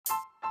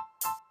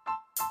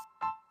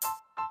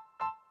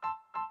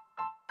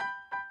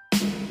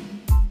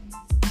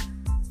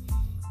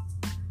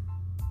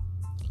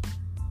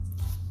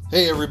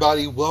Hey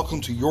everybody,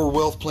 welcome to Your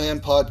Wealth Plan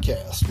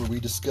podcast, where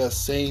we discuss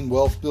sane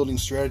wealth building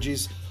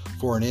strategies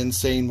for an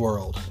insane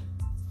world.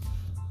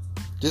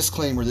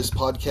 Disclaimer, this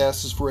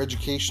podcast is for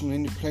education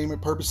and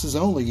entertainment purposes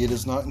only. It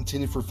is not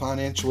intended for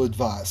financial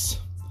advice.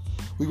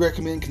 We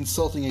recommend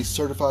consulting a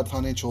certified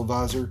financial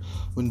advisor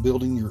when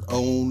building your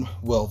own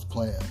wealth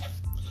plan.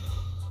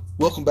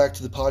 Welcome back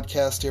to the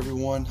podcast,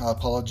 everyone. I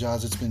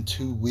apologize, it's been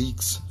 2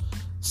 weeks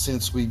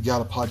since we got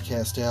a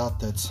podcast out.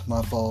 That's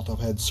my fault. I've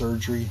had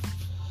surgery.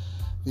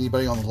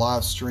 Anybody on the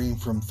live stream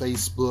from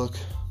Facebook,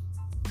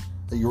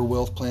 Your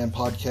Wealth Plan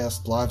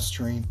podcast live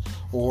stream,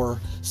 or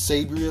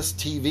Sabrius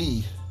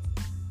TV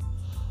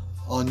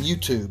on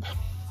YouTube.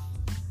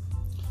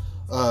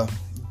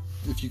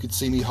 If you could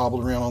see me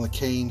hobbled around on the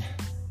cane,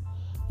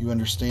 you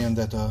understand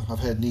that I've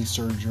had knee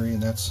surgery,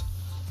 and that's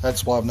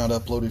why I've not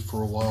uploaded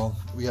for a while.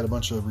 We had a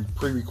bunch of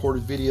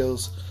pre-recorded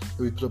videos that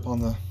we put up on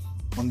the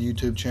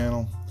YouTube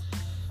channel,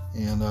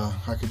 and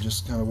I could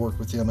just kind of work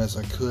with them as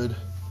I could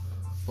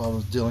while I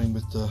was dealing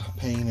with the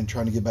pain and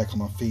trying to get back on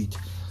my feet.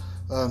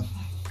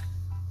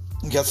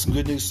 Got some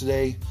good news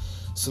today,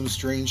 some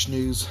strange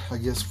news, I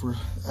guess, for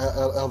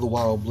out of the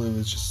wild blue.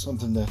 It's just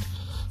something that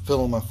fell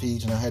on my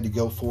feet and I had to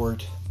go for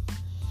it.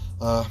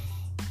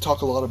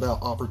 Talk a lot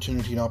about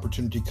opportunity and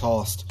opportunity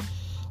cost.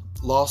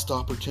 Lost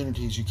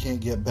opportunities you can't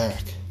get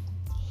back.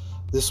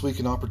 This week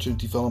an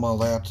opportunity fell on my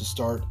lap to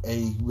start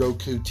a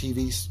Roku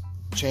TV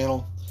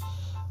channel,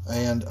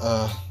 and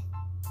I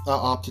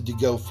opted to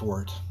go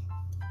for it.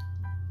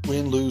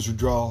 Win, lose, or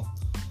draw,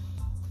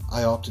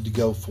 I opted to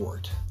go for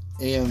it.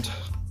 And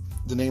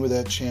the name of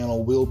that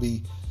channel will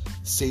be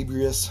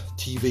Sabrius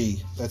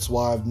TV. That's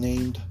why I've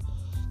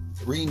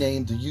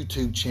renamed the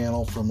YouTube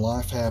channel from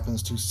Life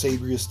Happens to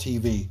Sabrius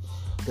TV.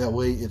 That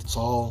way it's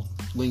all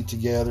linked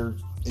together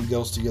and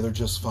goes together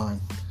just fine.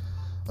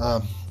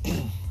 The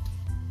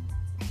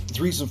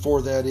reason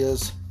for that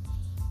is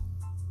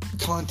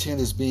content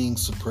is being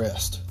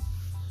suppressed.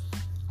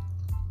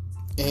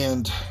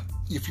 And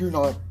if you're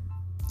not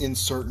in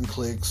certain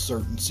cliques,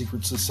 certain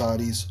secret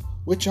societies,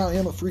 which I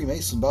am a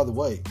Freemason, by the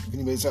way, if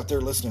anybody's out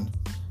there listening,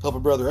 help a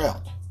brother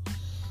out.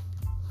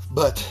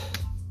 But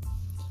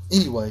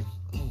anyway,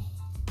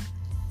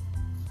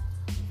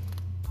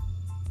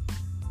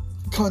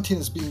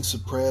 content is being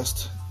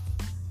suppressed.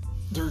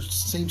 There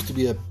seems to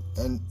be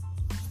an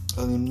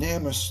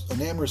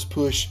enormous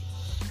push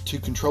to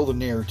control the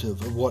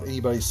narrative of what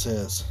anybody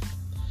says.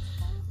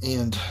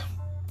 And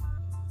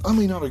I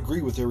may not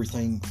agree with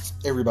everything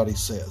everybody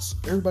says.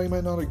 Everybody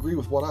may not agree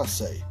with what I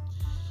say.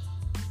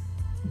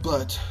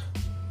 But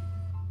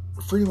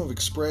freedom of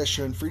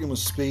expression, freedom of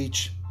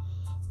speech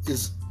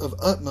is of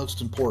utmost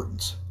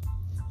importance,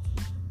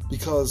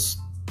 because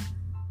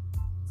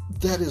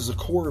that is the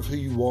core of who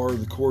you are,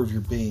 the core of your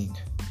being.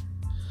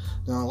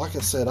 Now, like I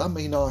said, I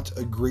may not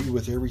agree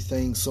with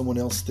everything someone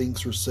else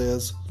thinks or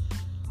says,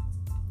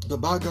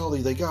 but by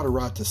golly, they got a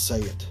right to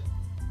say it.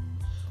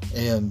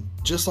 And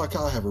just like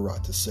I have a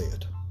right to say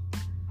it.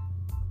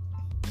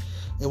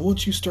 And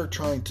once you start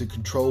trying to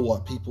control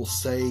what people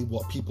say,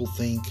 what people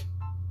think,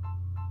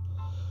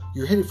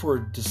 you're headed for a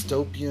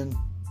dystopian,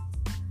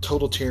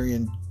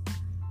 totalitarian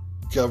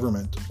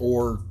government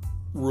or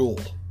rule,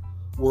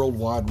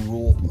 worldwide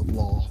rule of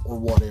law, or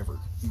whatever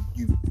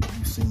you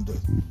seem to,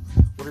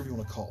 whatever you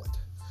want to call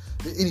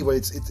it. Anyway,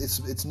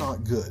 it's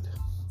not good.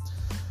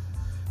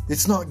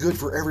 It's not good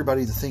for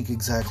everybody to think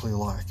exactly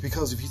alike,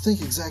 because if you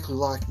think exactly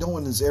alike, no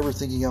one is ever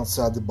thinking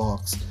outside the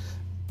box,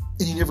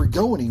 and you never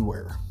go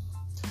anywhere.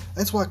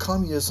 That's why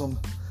communism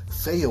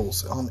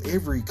fails on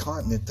every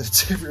continent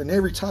and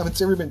every time it's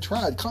ever been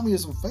tried.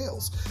 Communism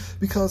fails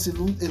because it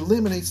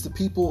eliminates the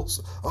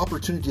people's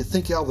opportunity to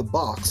think out of the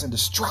box and to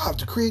strive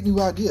to create new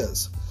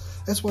ideas.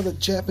 That's why the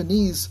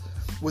Japanese,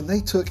 when they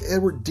took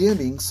Edward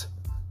Deming's,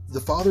 the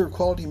father of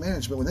quality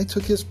management, when they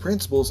took his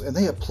principles and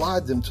they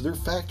applied them to their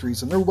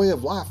factories and their way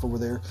of life over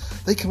there,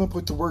 they come up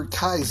with the word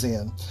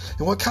Kaizen.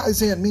 And what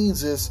Kaizen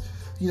means is,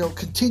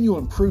 continual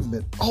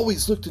improvement.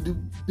 Always look to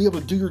be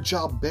able to do your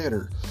job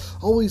better.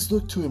 Always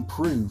look to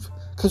improve,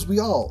 because we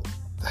all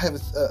can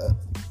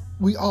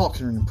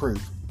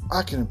improve.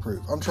 I can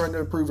improve. I'm trying to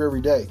improve every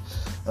day.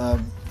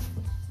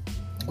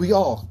 We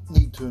all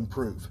need to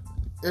improve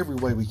every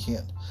way we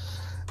can.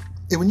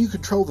 And when you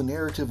control the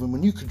narrative, and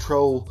when you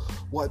control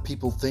what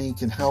people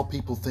think and how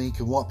people think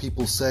and what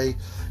people say,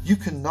 you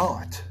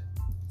cannot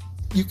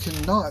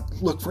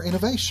look for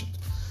innovation.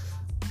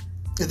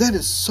 And that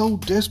is so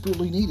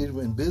desperately needed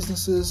in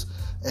businesses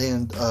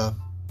and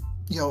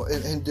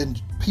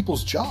and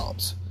people's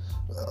jobs.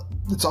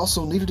 It's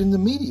also needed in the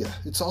media.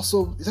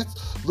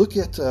 Look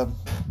at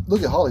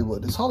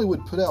Hollywood. Has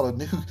Hollywood put out a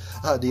new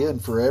idea in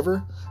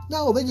forever?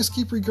 No, they just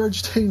keep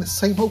regurgitating the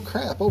same old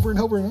crap over and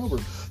over and over.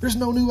 There's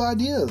no new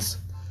ideas.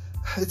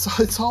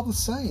 It's all the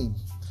same.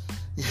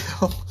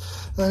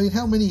 I mean,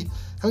 how many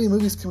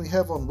movies can we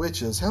have on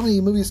witches? How many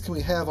movies can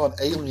we have on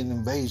alien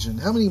invasion?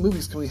 How many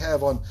movies can we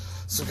have on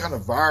some kind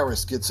of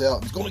virus gets out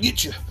and it's going to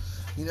get you?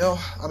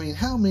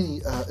 How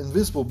many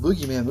invisible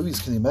boogeyman movies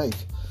can they make?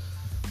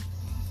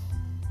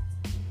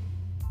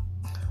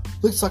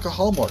 Looks like a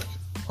Hallmark.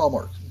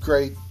 Hallmark,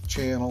 great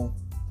channel,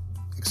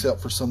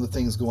 except for some of the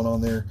things going on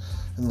there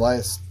in the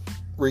last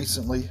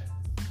recently.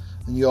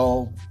 And you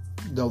all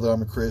know that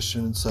I'm a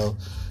Christian, so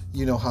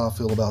you know how I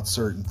feel about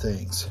certain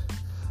things.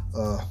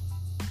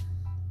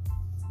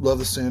 Love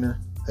the sinner,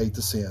 hate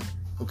the sin.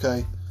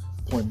 Okay?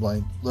 Point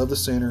blank. Love the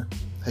sinner,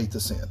 hate the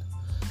sin.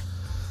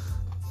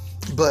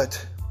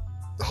 But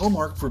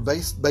Hallmark for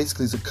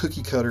basically is a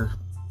cookie cutter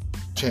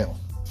channel.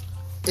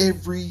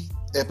 Every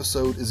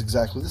episode is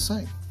exactly the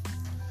same.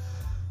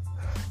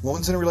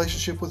 Woman's in a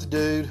relationship with a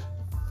dude.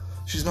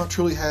 She's not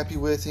truly happy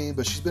with him,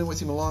 but she's been with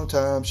him a long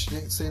time. She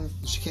can't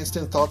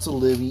stand thoughts of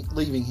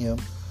leaving him.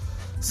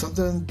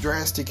 Something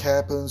drastic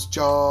happens,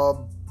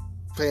 job,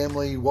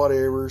 family,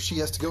 whatever. She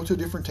has to go to a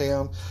different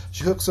town.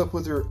 She hooks up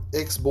with her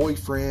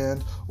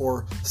ex-boyfriend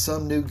or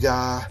some new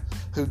guy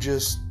who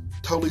just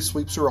totally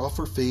sweeps her off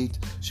her feet.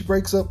 She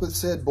breaks up with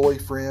said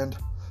boyfriend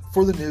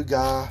for the new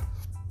guy.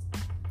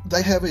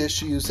 They have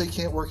issues. They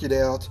can't work it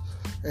out.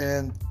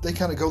 And they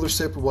kind of go their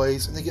separate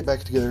ways and they get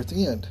back together at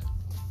the end.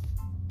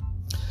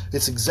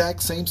 It's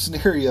exact same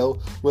scenario,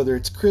 whether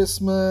it's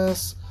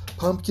Christmas,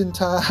 pumpkin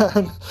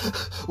time,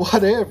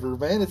 whatever,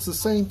 man. It's the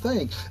same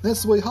thing.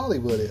 That's the way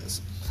Hollywood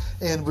is.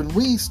 And when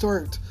we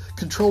start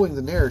controlling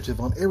the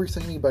narrative on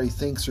everything anybody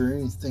thinks or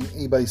anything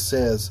anybody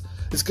says,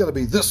 it's got to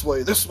be this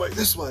way, this way,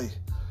 this way.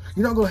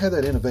 You're not going to have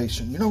that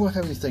innovation. You're not going to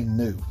have anything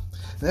new.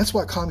 And that's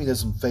why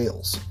communism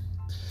fails.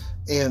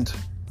 And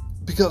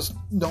because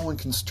no one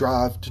can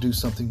strive to do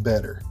something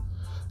better.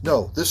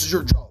 No, this is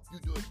your job. You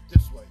do it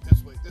this way,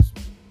 this way, this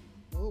way.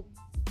 Well,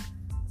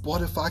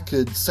 what if I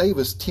could save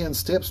us 10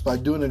 steps by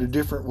doing it a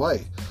different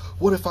way?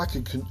 What if I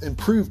could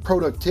improve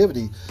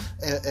productivity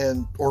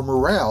or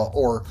morale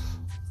or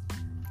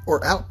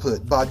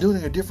output by doing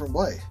it a different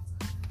way?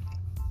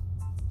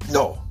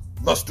 No,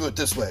 must do it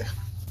this way.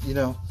 You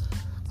know?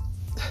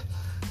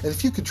 And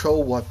if you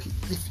control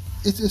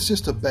it's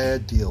just a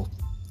bad deal.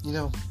 You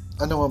know?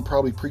 I know I'm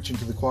probably preaching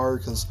to the choir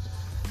because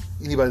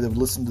anybody that would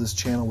listen to this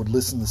channel would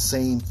listen to the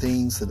same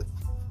things that,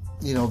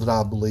 you know, that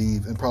I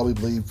believe and probably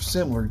believe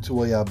similar to the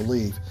way I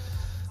believe.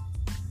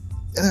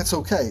 And that's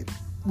okay.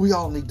 We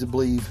all need to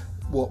believe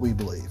what we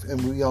believe,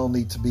 and we all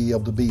need to be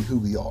able to be who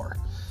we are.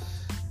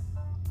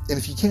 And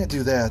if you can't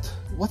do that,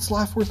 what's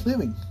life worth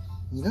living?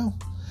 You know,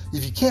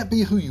 if you can't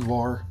be who you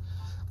are,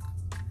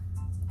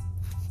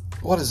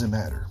 what does it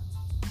matter?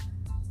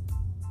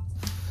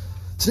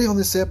 Today on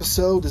this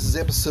episode, this is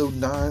episode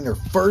 9, our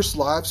first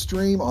live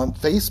stream on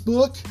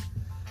Facebook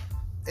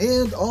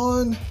and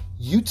on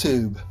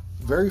YouTube.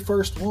 Very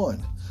first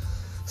one.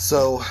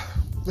 So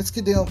let's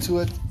get down to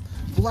it.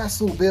 The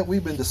last little bit,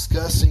 we've been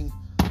discussing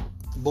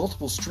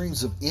multiple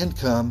streams of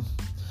income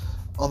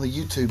on the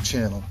YouTube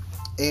channel.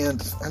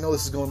 And I know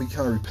this is going to be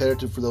kind of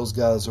repetitive for those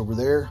guys over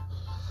there,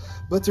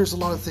 but there's a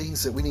lot of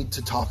things that we need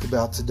to talk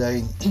about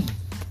today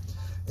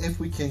if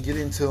we can get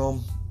into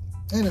them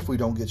and if we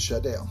don't get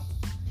shut down.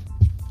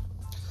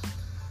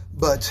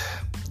 But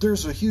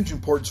there's a huge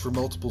importance for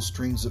multiple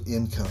streams of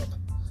income.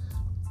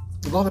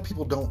 A lot of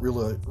people don't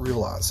really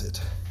realize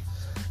it.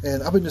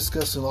 And I've been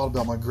discussing a lot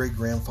about my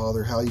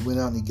great-grandfather, how he went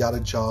out and he got a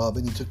job,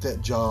 and he took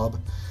that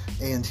job,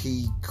 and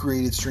he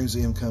created streams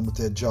of income with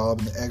that job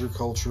in the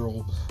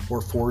agricultural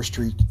or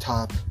forestry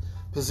type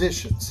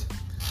positions.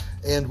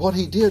 And what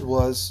he did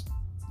was,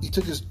 he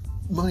took his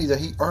money that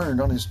he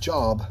earned on his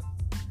job,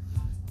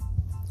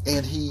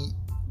 and he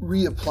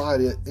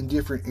reapplied it in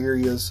different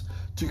areas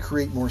to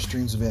create more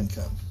streams of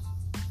income.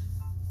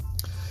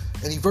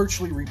 And he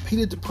virtually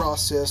repeated the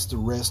process the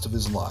rest of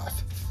his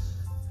life.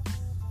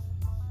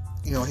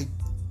 You know,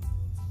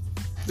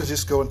 let's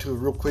just go into a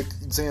real quick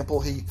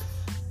example. He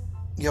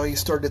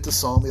started at the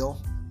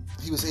sawmill.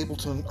 He was able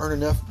to earn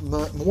enough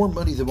more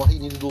money than what he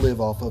needed to live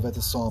off of at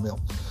the sawmill.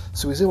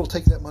 So he was able to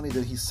take that money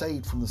that he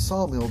saved from the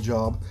sawmill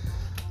job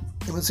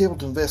and was able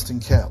to invest in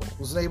cattle,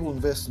 was able to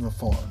invest in a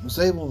farm, was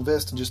able to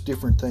invest in just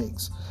different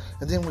things.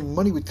 And then when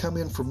money would come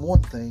in from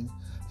one thing,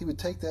 he would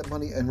take that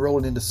money and roll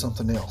it into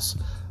something else,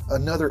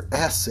 another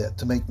asset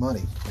to make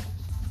money.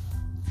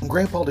 And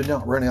Grandpa did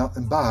not run out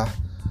and buy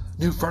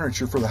new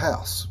furniture for the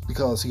house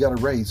because he got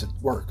a raise at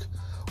work,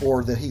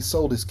 or that he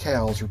sold his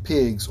cows or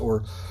pigs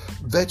or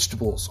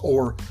vegetables,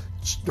 or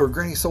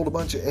Granny sold a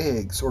bunch of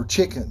eggs or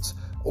chickens,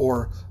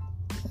 or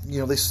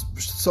they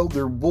sold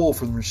their wool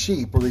from their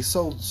sheep, or they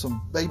sold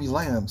some baby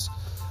lambs,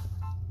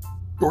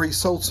 or he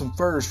sold some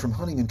furs from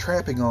hunting and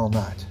trapping all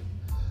night.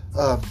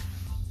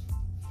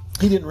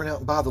 He didn't run out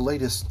and buy the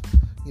latest,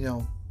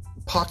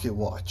 pocket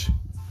watch,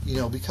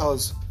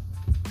 because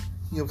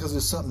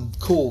it's something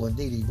cool and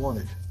neat he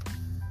wanted.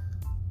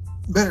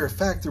 Matter of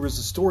fact, there was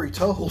a story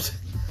told,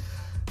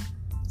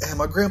 and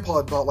my grandpa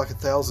had bought like a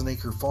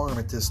 1,000-acre farm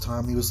at this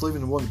time. He was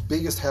living in one of the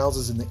biggest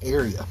houses in the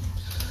area.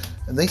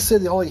 And they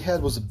said that all he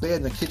had was a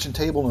bed and a kitchen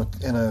table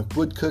and a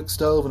wood cook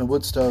stove and a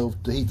wood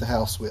stove to heat the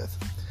house with.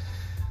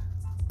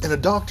 And a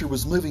doctor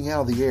was moving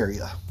out of the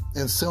area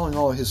and selling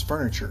all of his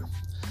furniture.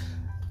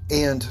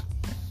 And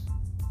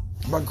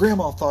my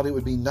grandma thought it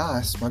would be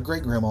nice, my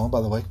great-grandma,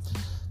 by the way,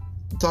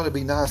 thought it'd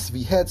be nice if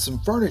he had some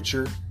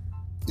furniture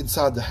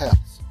inside the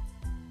house.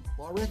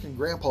 Well, I reckon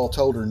Grandpa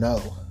told her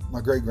no.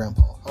 My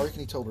great-grandpa. I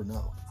reckon he told her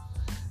no.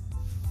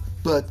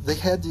 But they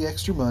had the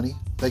extra money.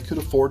 They could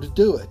afford to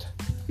do it.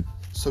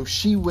 So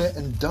she went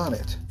and done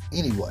it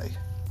anyway.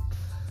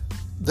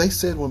 They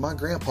said when my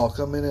grandpa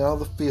come in and out of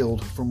the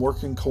field from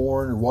working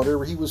corn or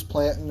whatever he was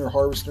planting or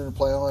harvesting or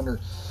plowing, or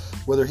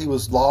whether he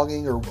was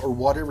logging or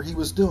whatever he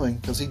was doing,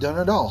 because he done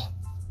it all.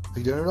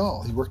 He done it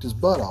all. He worked his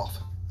butt off.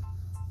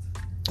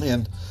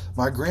 And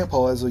my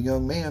grandpa, as a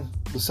young man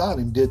beside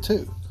him, did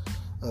too.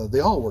 They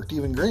all worked.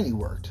 Even Granny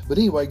worked. But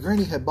anyway,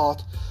 Granny had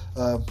bought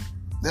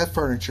that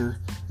furniture,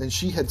 and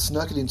she had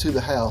snuck it into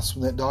the house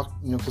when that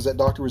because that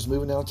doctor was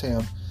moving out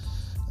of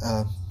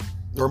town,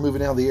 or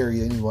moving out of the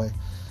area anyway.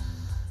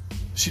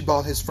 She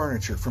bought his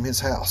furniture from his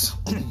house.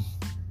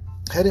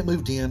 Had it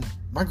moved in.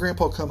 My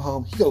grandpa come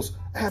home. He goes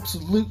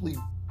absolutely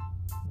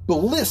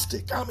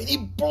ballistic. I mean, he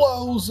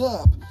blows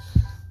up.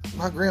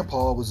 My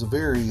grandpa was a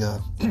very,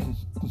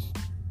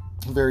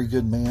 very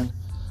good man,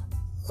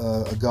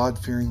 a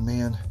God-fearing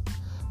man,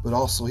 but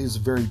also he's a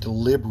very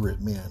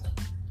deliberate man.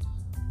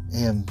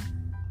 And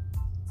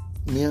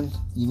men,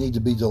 you need to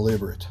be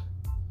deliberate.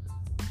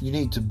 You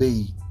need to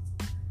be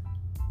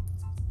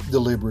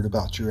deliberate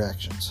about your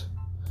actions.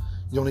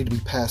 You don't need to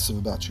be passive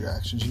about your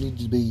actions. You need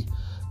to be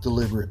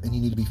deliberate, and you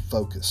need to be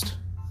focused.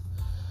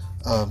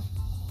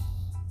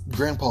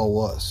 Grandpa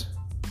was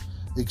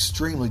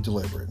extremely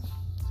deliberate.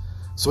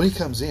 So when he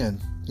comes in,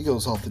 he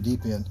goes off the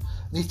deep end,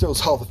 and he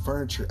throws all the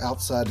furniture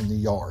outside in the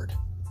yard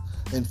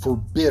and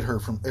forbid her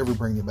from ever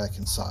bringing it back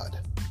inside.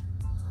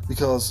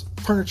 Because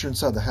furniture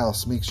inside the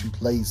house makes you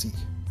lazy.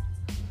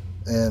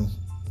 And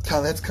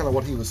that's kind of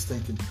what he was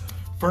thinking.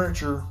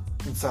 Furniture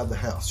inside the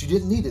house. You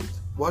didn't need it.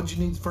 Why did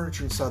you need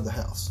furniture inside the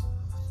house?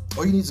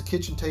 All you need is a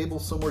kitchen table,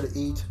 somewhere to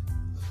eat,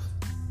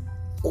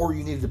 or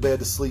you needed a bed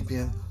to sleep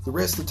in. The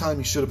rest of the time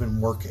you should have been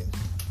working.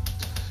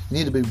 You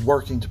need to be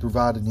working to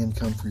provide an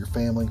income for your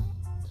family.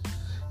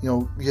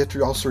 You have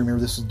to also remember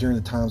this is during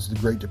the times of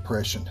the Great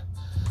Depression,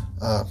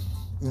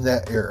 in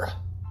that era.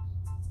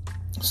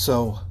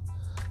 So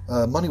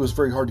money was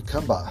very hard to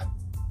come by.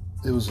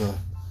 It was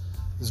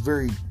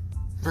very,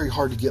 very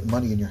hard to get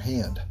money in your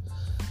hand.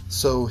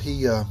 So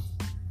if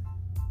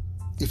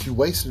you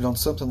wasted it on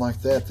something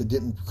like that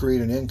didn't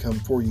create an income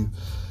for you,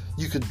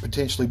 you could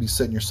potentially be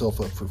setting yourself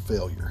up for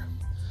failure.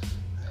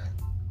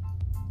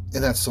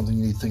 And that's something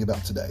you need to think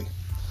about today.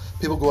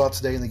 People go out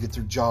today and they get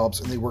their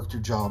jobs, and they work their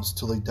jobs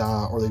till they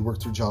die, or they work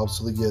their jobs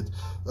till they get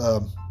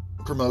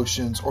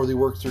promotions, or they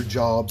work their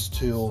jobs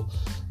till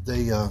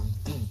they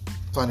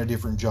find a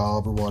different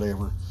job or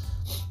whatever.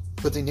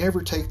 But they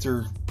never take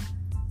their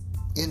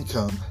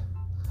income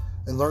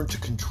and learn to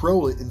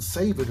control it and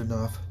save it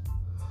enough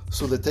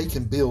so that they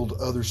can build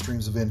other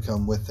streams of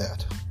income with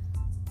that.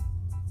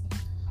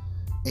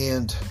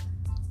 And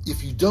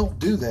if you don't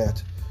do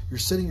that, you're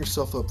setting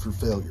yourself up for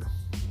failure.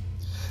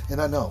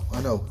 And I know,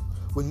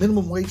 when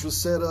minimum wage was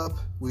set up,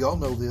 we all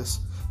know this,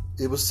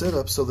 it was set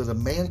up so that a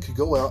man could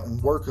go out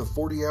and work a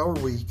 40-hour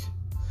week,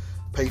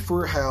 pay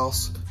for a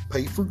house,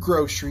 pay for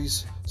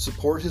groceries,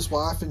 support his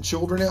wife and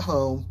children at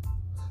home,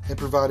 and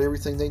provide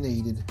everything they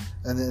needed,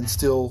 and then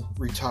still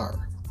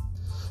retire.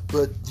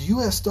 But the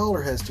U.S.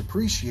 dollar has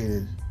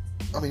depreciated.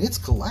 I mean, it's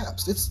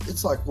collapsed.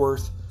 It's like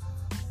worth,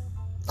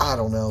 I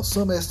don't know,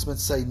 some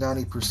estimates say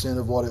 90%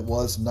 of what it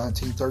was in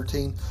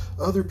 1913.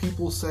 Other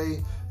people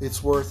say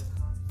it's worth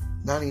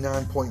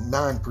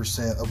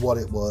 99.9% of what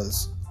it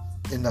was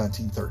in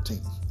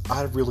 1913.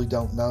 I really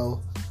don't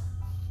know,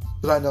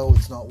 but I know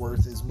it's not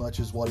worth as much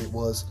as what it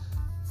was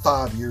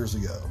 5 years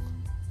ago.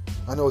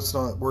 I know it's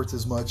not worth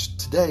as much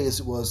today as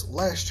it was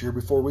last year,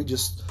 before we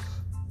just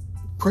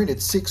printed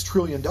 $6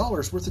 trillion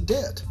worth of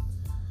debt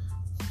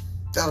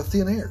out of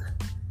thin air.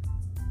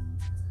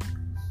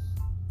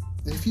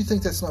 And if you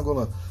think that's not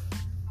going to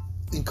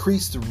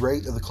increase the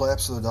rate of the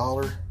collapse of the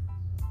dollar,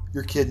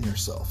 you're kidding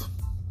yourself.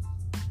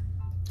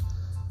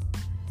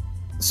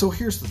 So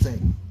here's the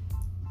thing.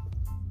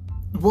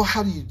 Well,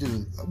 how do you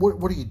do? What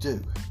do you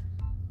do?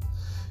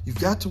 You've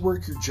got to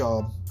work your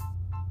job,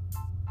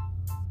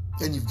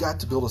 and you've got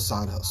to build a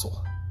side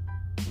hustle.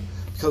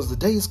 Because the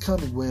day is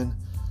coming when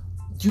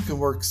you can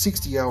work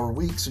 60-hour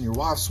weeks and your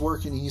wife's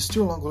working, and you're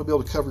still not going to be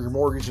able to cover your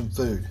mortgage and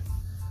food.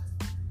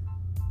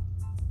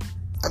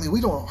 I mean,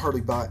 we don't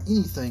hardly buy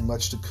anything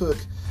much to cook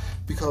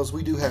because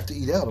we do have to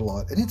eat out a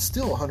lot. And it's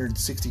still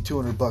 $160,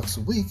 $200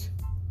 a week.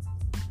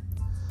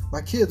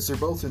 My kids, they're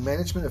both in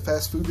management at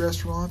fast food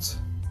restaurants.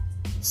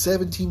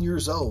 17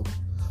 years old.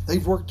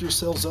 They've worked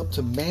themselves up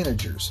to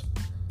managers.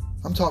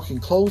 I'm talking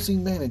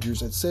closing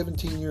managers at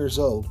 17 years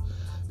old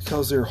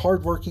because they're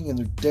hardworking and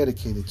they're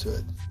dedicated to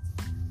it.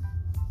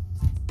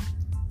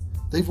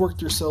 They've worked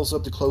themselves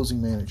up to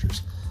closing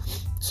managers.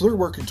 So they're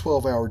working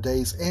 12-hour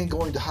days and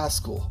going to high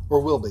school,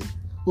 or will be.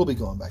 We'll be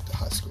going back to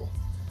high school.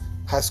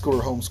 High school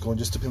or homeschooling,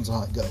 just depends on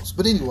how it goes.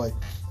 But anyway,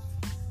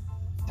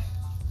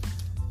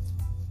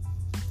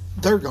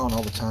 they're gone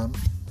all the time.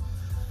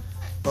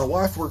 My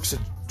wife works a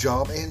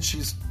job, and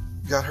she's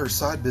got her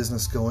side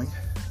business going,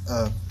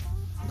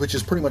 which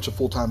is pretty much a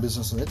full-time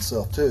business in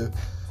itself, too.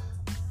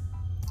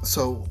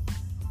 So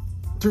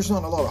there's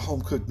not a lot of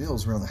home cooked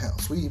meals around the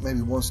house. We eat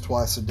maybe once,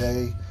 twice a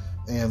day,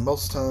 and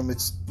most of the time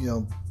it's,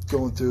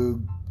 going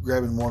through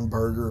grabbing one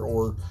burger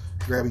or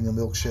grabbing a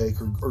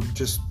milkshake or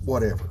just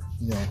whatever,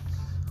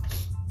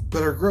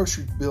 But our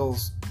grocery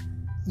bills,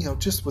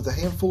 just with a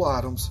handful of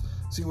items,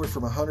 it's anywhere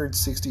from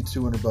 $160 to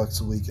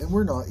 $200 a week, and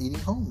we're not eating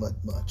home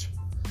much.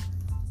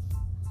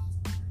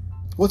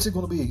 What's it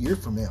going to be a year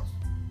from now?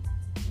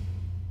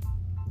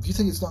 If you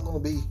think it's going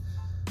to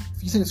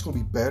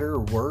be better or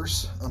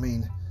worse,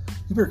 you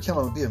better count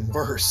on it being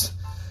worse.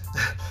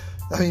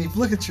 If you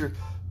look at your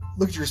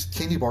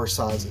candy bar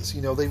sizes.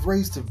 They've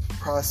raised the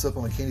price up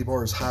on a candy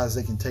bar as high as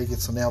they can take it,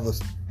 so now the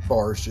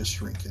bar is just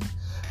shrinking.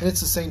 And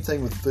it's the same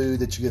thing with food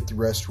that you get at the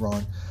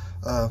restaurant.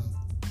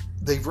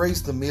 They've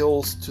raised the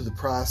meals to the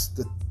price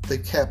that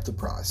they've capped the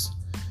price.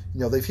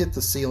 They've hit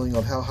the ceiling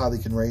on how high they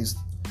can raise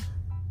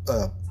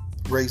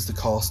the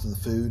cost of the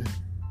food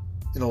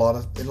in a lot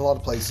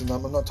of places. And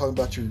I'm not talking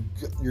about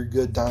your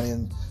good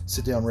dine-in,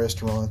 sit-down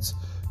restaurants.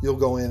 You'll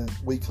go in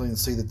weekly and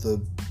see that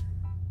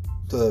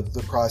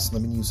the price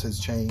on the menus has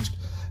changed.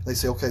 They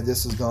say, okay,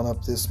 this has gone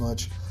up this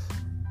much.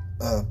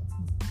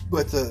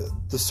 But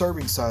the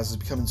serving size is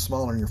becoming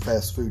smaller in your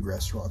fast food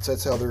restaurants.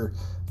 That's how they're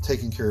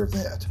taking care of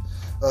that.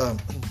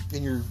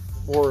 In your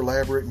more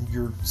elaborate and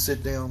your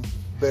sit-down,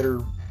 better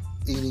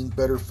eating,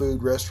 better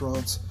food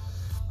restaurants,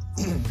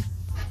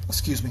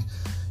 excuse me,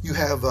 you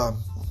have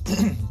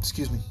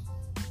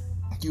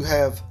you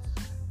have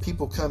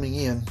people coming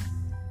in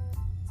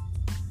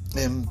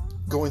and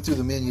going through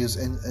the menus,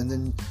 and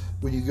then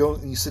when you go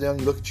and you sit down and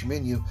you look at your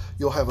menu,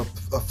 you'll have a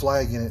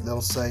flag in it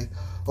that'll say,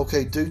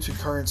 okay, due to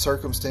current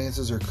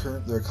circumstances or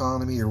the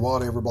economy or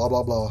whatever, blah,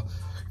 blah, blah,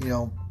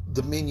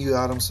 the menu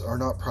items are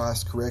not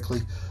priced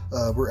correctly.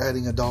 We're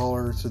adding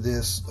 $1 to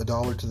this,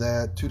 $1 to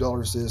that,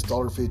 $2 this,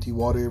 $1.50,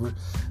 whatever.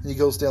 And he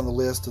goes down the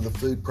list of the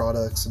food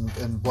products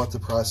and what the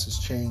price has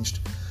changed.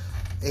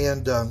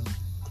 And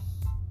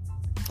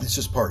it's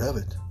just part of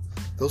it.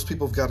 Those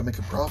people have got to make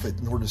a profit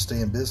in order to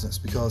stay in business,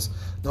 because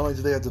not only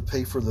do they have to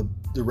pay for the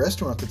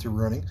restaurant that they're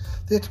running,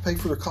 they have to pay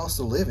for their cost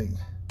of living.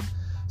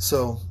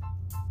 So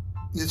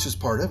it's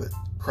just part of it.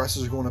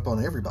 Prices are going up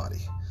on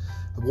everybody.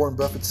 Warren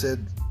Buffett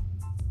said,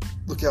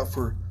 look out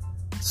for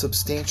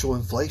substantial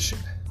inflation.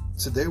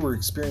 Said they were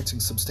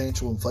experiencing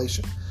substantial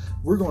inflation.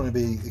 We're going to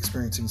be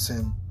experiencing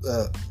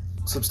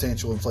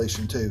substantial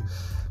inflation too.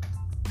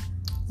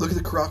 Look at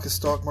the Caracas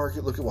stock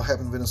market. Look at what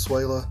happened in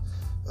Venezuela.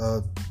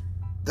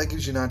 That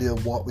gives you an idea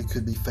of what we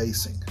could be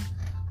facing.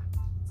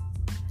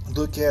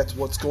 Look at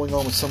what's going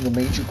on with some of the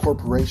major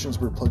corporations.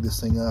 We're going to plug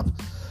this thing up.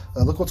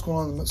 Look what's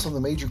going on with some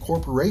of the major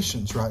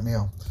corporations right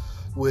now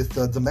with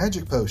the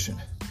Magic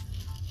Potion.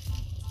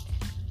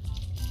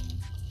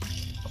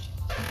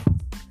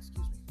 Excuse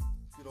me.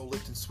 Good old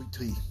Lipton sweet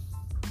tea.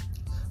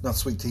 Not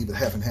sweet tea, but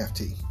half and half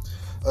tea.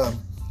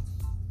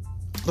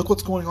 Look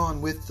what's going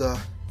on with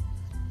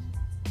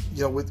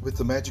with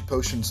the Magic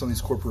Potion and some of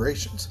these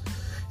corporations.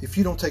 If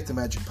you don't take the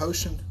Magic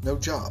Potion, no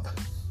job.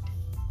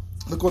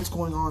 Look what's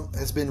going on,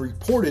 has been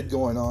reported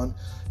going on.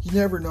 You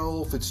never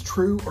know if it's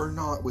true or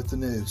not with the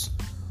news.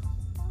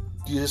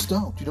 You just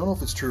don't. You don't know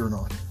if it's true or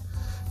not.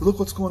 But look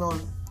what's going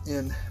on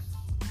in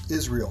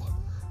Israel.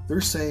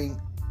 They're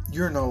saying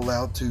you're not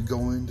allowed to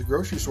go into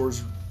grocery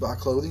stores, buy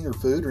clothing or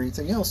food or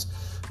anything else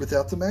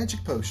without the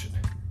Magic Potion.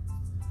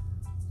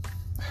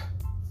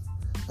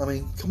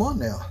 Come on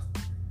now.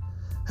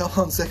 How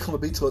long is that going to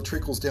be till it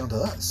trickles down to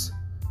us?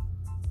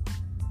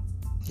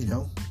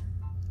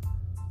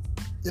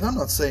 And I'm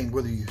not saying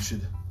whether you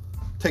should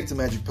take the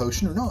Magic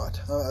Potion or not.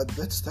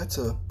 That's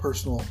a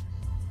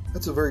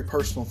very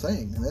personal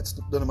thing, and that's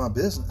none of my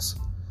business.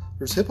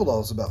 There's HIPAA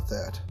laws about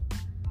that.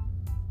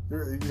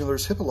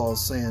 There's HIPAA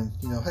laws saying,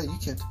 hey,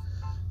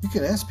 you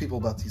can ask people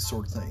about these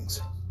sort of things,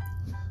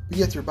 but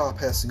yet they're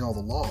bypassing all the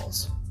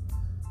laws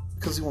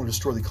because they want to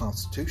destroy the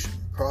Constitution,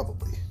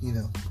 probably.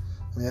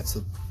 That's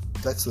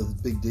a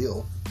big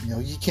deal.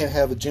 You can't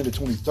have Agenda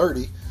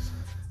 2030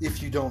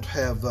 if you don't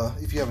have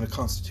if you haven't a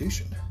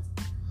Constitution.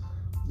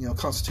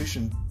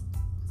 Constitution,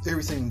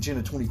 everything in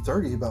Agenda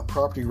 2030 about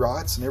property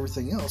rights and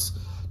everything else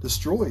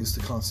destroys the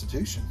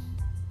Constitution.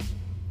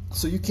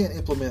 So you can't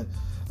implement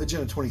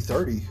Agenda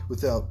 2030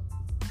 without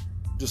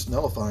just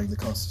nullifying the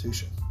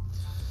Constitution.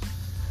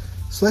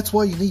 So that's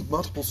why you need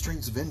multiple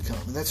streams of income,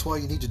 and that's why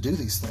you need to do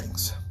these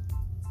things.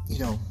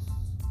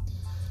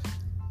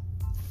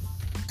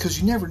 Because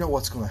you never know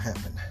what's going to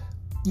happen.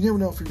 You never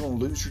know if you're going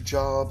to lose your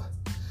job.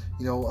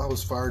 I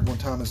was fired one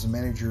time as a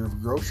manager of a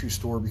grocery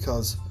store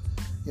because,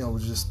 it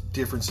was just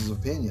differences of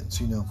opinions.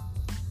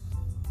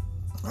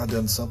 I'd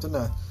done something.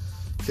 I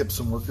kept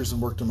some workers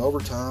and worked them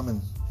overtime,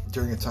 and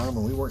during a time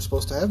when we weren't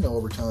supposed to have no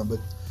overtime, but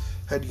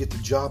had to get the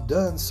job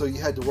done, so you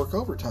had to work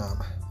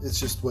overtime. It's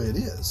just the way it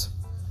is.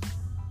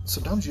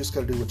 Sometimes you just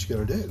got to do what you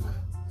got to do.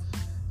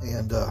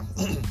 And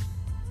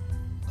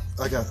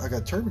I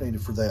got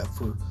terminated for that,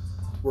 for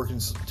working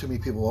too many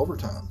people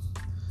overtime.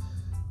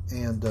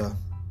 And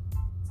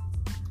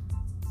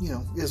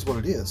is what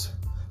it is.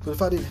 But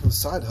if I didn't have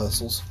side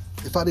hustles,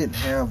 if I didn't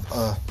have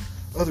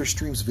other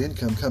streams of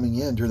income coming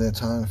in during that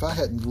time, if I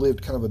hadn't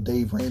lived kind of a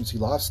Dave Ramsey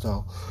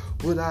lifestyle,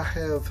 would I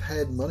have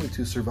had money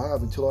to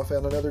survive until I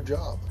found another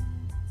job?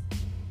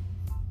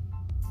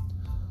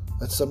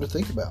 That's something to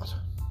think about.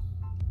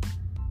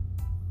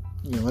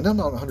 You know, and I'm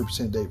not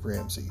 100% Dave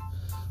Ramsey.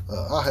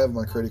 I have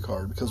my credit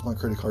card because my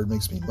credit card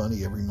makes me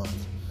money every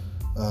month.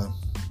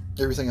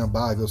 Everything I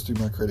buy goes through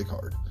my credit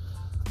card.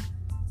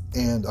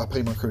 And I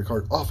pay my credit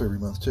card off every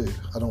month too.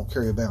 I don't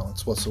carry a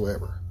balance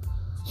whatsoever.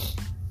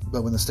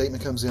 But when the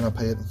statement comes in, I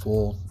pay it in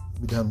full,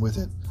 be done with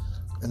it.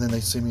 And then they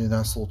send me a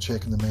nice little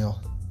check in the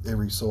mail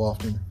every so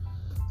often.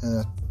 And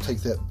I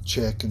take that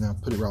check and I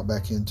put it right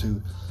back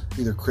into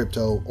either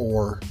crypto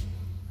or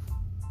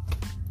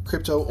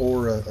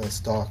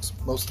stocks.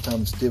 Most of the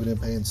time it's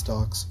dividend paying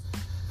stocks.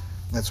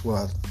 That's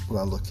what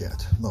I look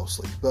at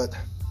mostly. But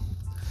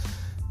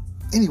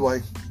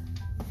anyway,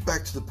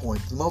 back to the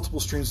point. The Multiple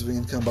Streams of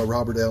Income by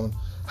Robert Allen.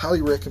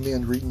 Highly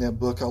recommend reading that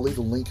book. I'll leave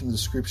a link in the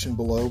description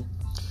below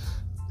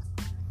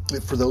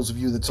for those of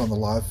you that's on the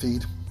live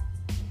feed.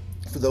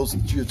 For those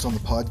of you that's on the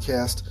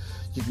podcast,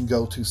 you can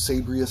go to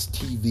Sabrius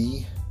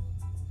TV.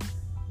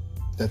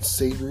 That's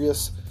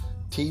Sabrius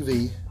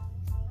TV.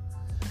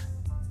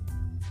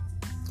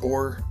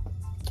 Or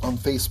on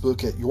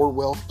Facebook at Your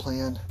Wealth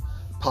Plan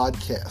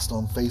Podcast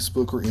on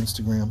Facebook or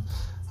Instagram,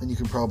 and you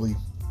can probably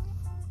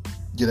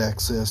get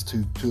access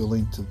to a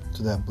link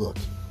to that book.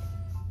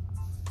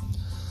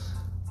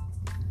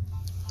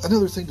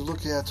 Another thing to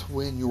look at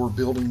when you're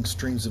building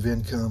streams of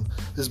income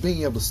is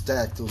being able to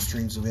stack those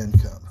streams of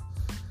income.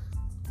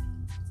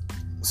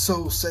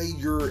 So say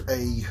you're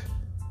a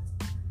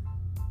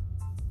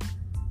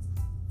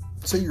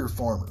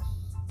farmer,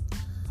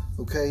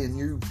 okay, and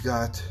you've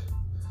got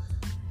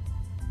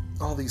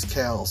all these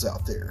cows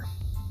out there.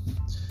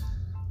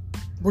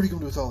 What are you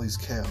going to do with all these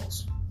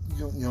cows?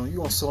 You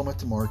want to sell them at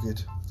the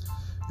market.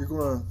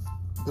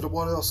 But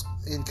what else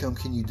income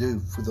can you do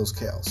for those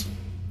cows?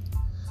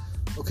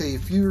 Okay,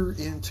 if you're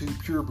into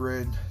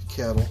purebred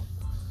cattle,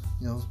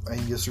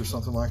 Angus or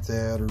something like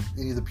that, or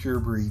any of the pure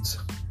breeds,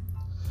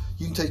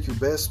 you can take your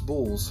best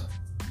bulls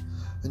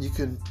and you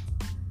can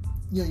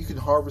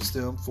harvest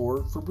them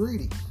for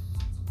breeding,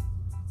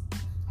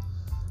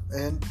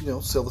 and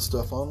sell the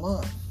stuff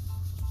online.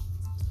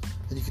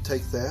 And you can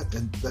take that,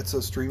 and that's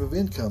a stream of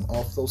income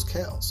off those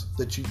cows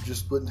that you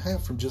just wouldn't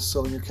have from just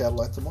selling your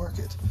cattle at the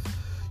market.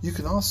 You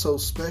can also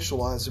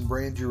specialize and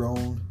brand your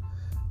own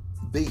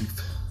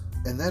beef.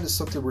 And that is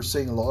something we're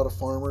seeing a lot of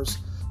farmers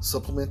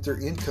supplement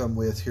their income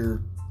with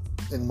here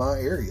in my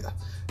area.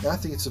 And I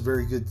think it's a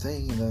very good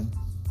thing. And then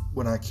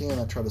when I can,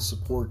 I try to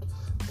support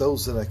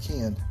those that I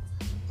can.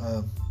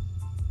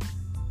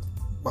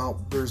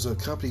 There's a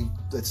company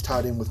that's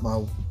tied in with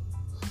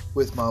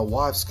my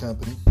wife's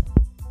company.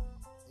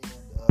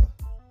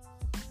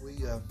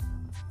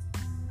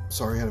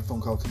 Sorry, I had a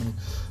phone call coming in.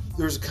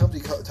 There's a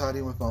company tied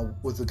in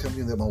with the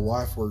company that my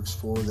wife works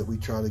for that we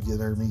try to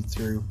get our meat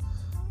through.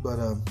 But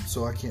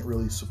so I can't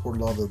really support a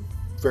lot of the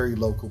very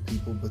local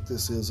people. But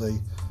this is a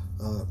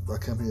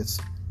company that's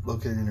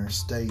located in our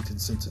state, and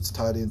since it's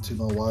tied into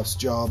my wife's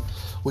job,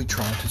 we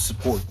try to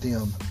support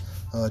them.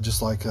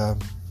 Just like I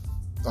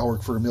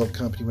work for a milk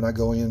company. When I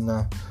go in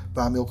and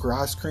buy milk or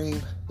ice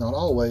cream, not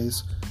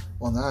always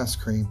on the ice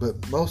cream,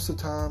 but most of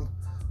the time,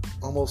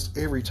 almost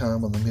every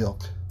time on the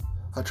milk,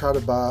 I try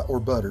to buy, or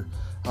butter,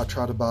 I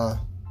try to buy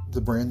the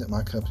brand that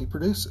my company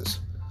produces.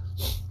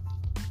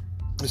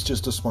 It's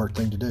just a smart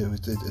thing to do.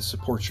 It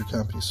supports your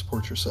company,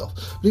 supports yourself.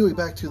 But anyway,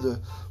 back to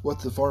what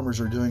the farmers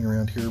are doing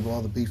around here, what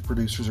all the beef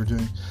producers are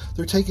doing.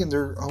 They're taking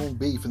their own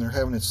beef and they're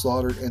having it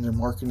slaughtered, and they're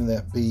marketing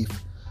that beef,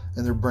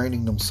 and they're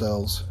branding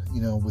themselves,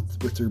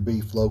 with their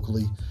beef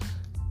locally.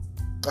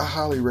 I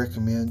highly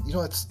recommend,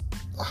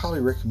 I highly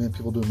recommend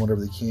people doing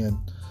whatever they can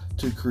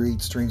to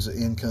create streams of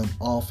income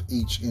off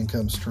each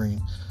income stream.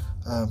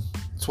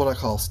 It's what I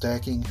call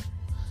stacking.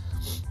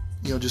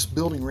 Just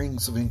building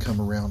rings of income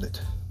around it.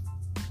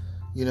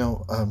 You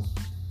can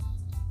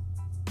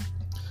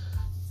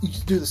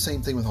do the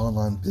same thing with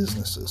online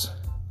businesses.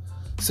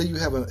 Say you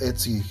have an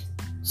Etsy,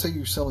 say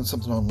you're selling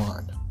something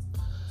online.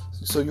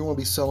 So you want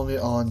to be selling it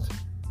on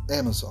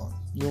Amazon.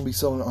 You want to be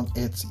selling it on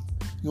Etsy.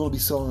 You want to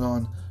be selling it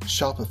on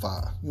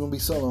Shopify. You want to be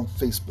selling it on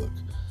Facebook.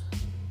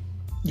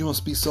 You want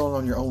to be selling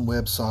on your own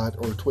website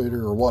or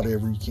Twitter or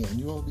whatever you can.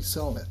 You want to be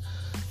selling it.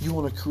 You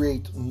want to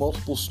create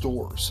multiple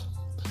stores.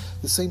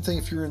 The same thing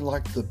if you're in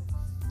the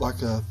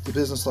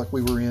business like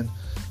we were in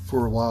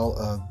for a while,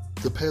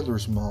 the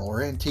Peddler's Mall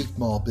or Antique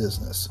Mall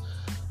business.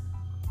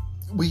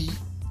 We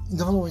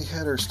not only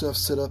had our stuff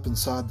set up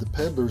inside the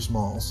Peddler's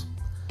Malls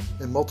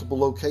in multiple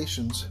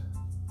locations,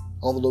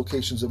 all the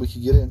locations that we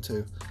could get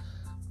into,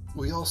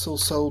 we also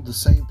sold the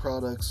same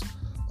products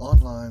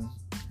online,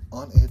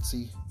 on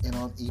Etsy, and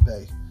on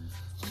eBay.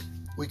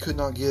 We could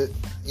not get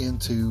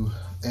into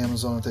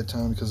Amazon at that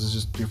time because it's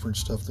just different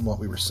stuff than what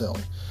we were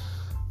selling.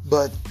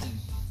 But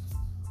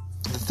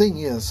the thing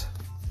is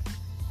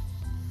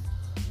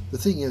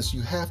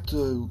you have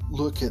to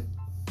look at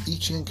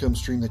each income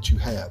stream that you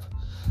have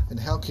and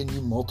how can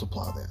you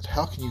multiply that?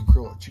 How can you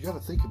grow it? You got to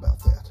think about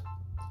that.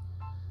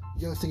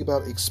 you got to think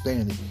about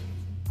expanding.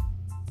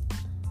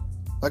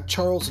 Like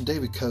Charles and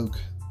David Koch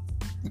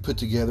put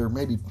together,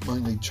 maybe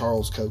mainly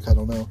Charles Koch, I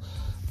don't know,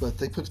 but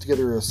they put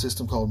together a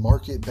system called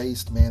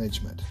market-based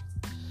management.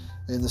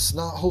 And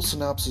the whole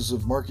synopsis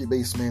of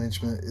market-based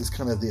management is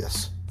kind of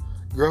this: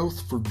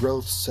 growth for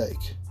growth's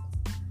sake.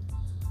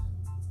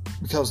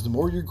 Because the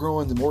more you're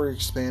growing, the more you're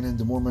expanding,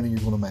 the more money you're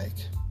going to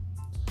make.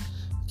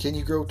 Can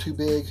you grow too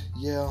big?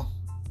 Yeah.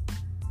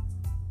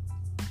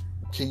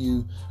 Can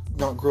you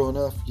not grow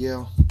enough?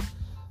 Yeah.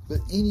 But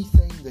any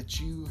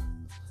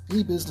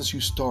business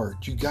you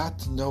start, you got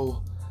to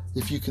know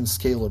if you can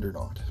scale it or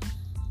not.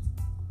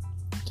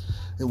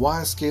 And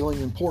why is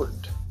scaling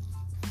important?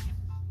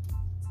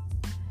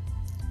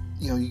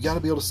 You got to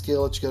be able to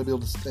scale it. You got to be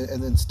able to,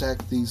 and then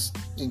stack these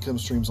income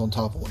streams on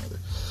top of one another.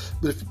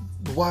 But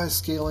why is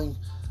scaling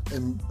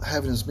and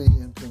having as many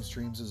income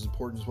streams as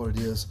important as what it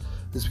is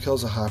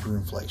because of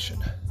hyperinflation.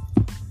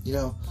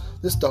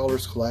 This dollar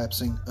is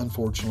collapsing,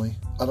 unfortunately.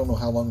 I don't know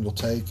how long it'll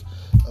take.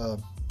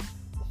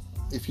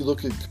 If you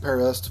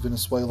compare us to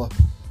Venezuela,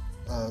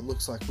 it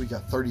looks like we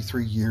got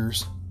 33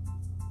 years.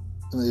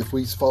 And if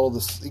we follow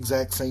this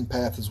exact same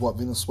path as what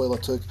Venezuela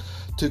took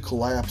to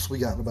collapse, we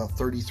got about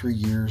 33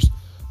 years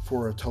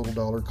for a total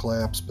dollar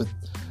collapse. But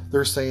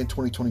they're saying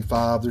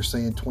 2025, they're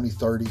saying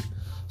 2030.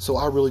 So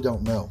I really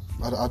don't know.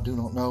 I do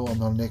not know. I'm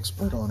not an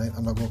expert on it.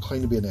 I'm not going to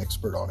claim to be an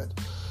expert on it.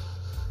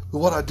 But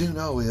what I do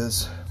know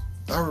is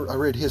I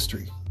read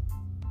history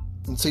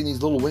and seen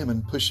these little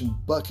women pushing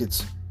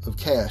buckets of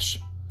cash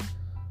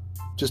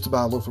just to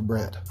buy a loaf of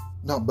bread.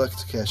 Not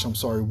buckets of cash, I'm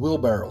sorry,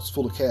 wheelbarrows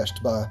full of cash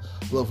to buy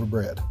a loaf of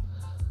bread.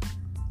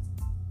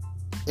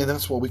 And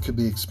that's what we could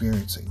be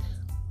experiencing.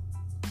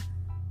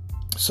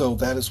 So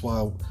that is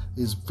why it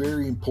is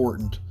very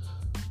important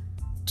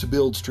to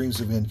build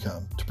streams of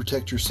income, to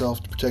protect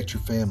yourself, to protect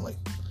your family.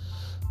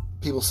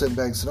 People sitting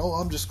back and saying,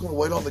 I'm just going to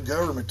wait on the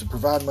government to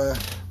provide my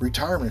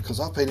retirement because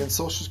I paid in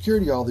Social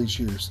Security all these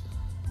years.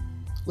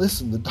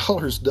 Listen, the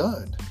dollar's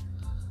done.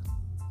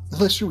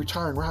 Unless you're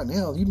retiring right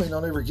now, you may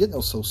not ever get no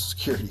Social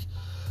Security.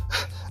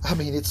 I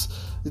mean,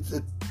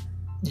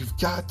 you've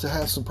got to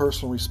have some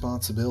personal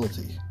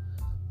responsibility.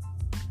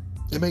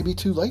 It may be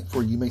too late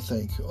for you. You may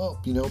think,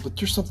 but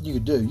there's something you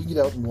can do. You can get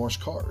out and wash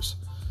cars,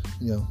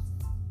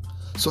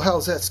 So how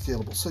is that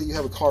scalable? So you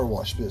have a car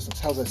wash business.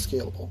 How's that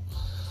scalable?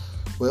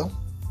 Well,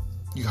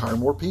 you hire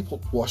more people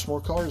to wash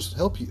more cars to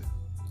help you.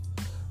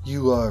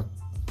 You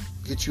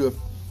get you a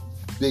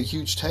big,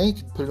 huge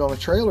tank, put it on a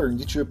trailer, and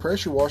get you a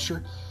pressure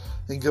washer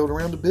and go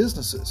around to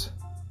businesses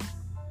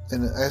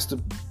and ask to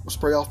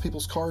spray off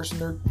people's cars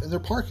in their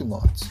parking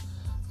lots.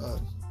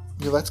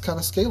 That's kind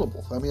of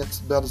scalable. I mean,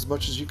 that's about as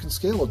much as you can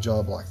scale a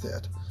job like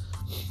that.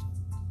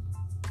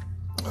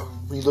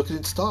 When you look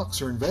at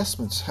stocks or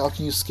investments, how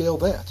can you scale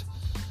that?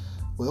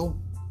 Well,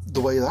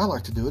 the way that I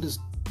like to do it is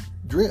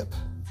DRIP,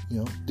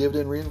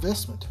 dividend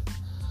reinvestment.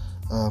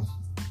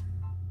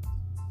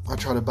 I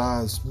try to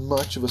buy as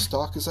much of a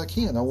stock as I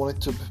can. I want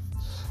it to,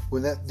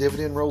 when that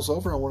dividend rolls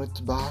over, I want it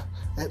to buy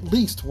at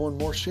least one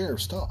more share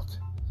of stock.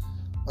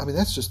 I mean,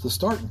 that's just the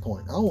starting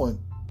point.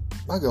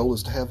 My goal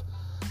is to have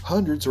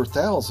hundreds or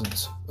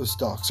thousands of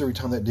stocks every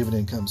time that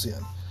dividend comes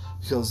in,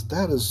 because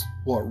that is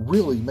what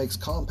really makes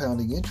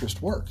compounding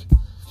interest work.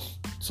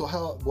 So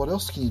what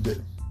else can you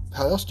do?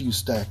 How else do you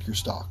stack your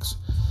stocks?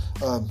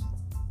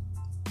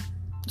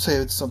 Say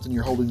it's something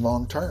you're holding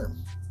long term.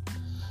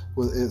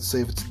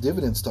 Say if it's a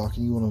dividend stock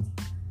and you want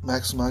to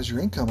maximize your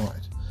income on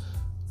it,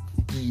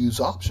 you use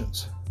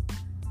options.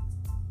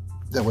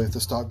 That way, if the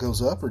stock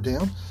goes up or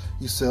down,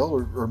 you sell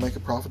or make a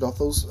profit off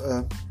those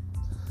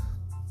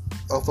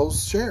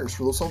shares,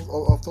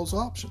 off those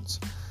options.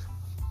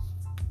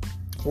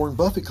 Warren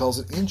Buffett calls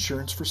it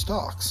insurance for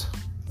stocks.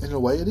 In a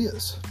way, it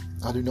is.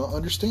 I do not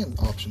understand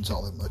options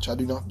all that much. I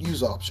do not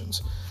use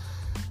options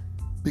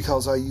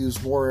because I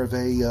use more of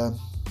a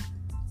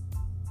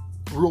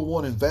Rule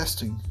 1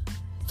 investing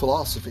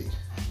philosophy.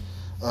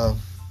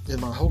 In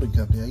my holding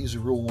company, I use a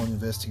Rule 1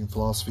 investing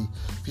philosophy.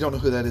 If you don't know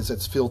who that is,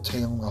 that's Phil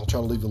Town. I'll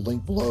try to leave a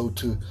link below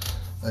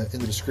in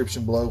the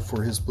description below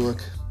for his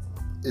book.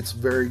 It's a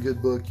very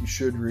good book. You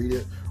should read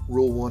it.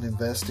 Rule 1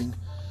 investing.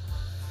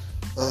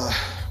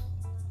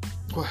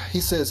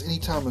 He says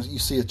anytime you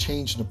see a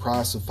change in the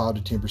price of 5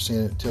 to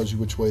 10%, it tells you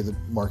which way the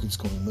market's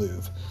going to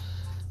move.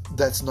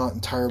 That's not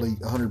entirely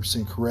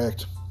 100%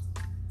 correct,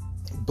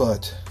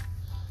 but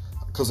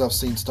because I've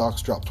seen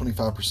stocks drop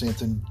 25%,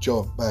 then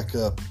jump back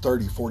up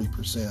 30,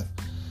 40%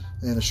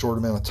 in a short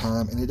amount of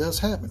time, and it does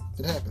happen.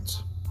 It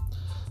happens.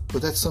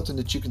 But that's something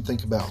that you can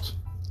think about.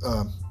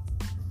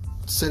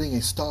 Setting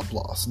a stop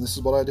loss, and this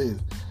is what I do.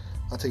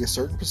 I take a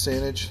certain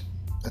percentage.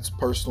 That's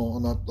personal.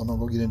 I'm not going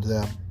to get into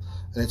that.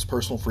 And it's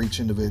personal for each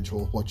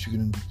individual, what you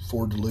can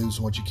afford to lose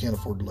and what you can't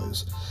afford to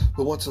lose.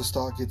 But once a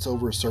stock gets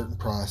over a certain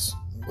price,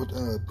 what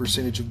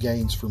percentage of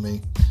gains for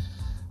me,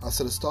 I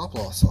set a stop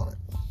loss on it.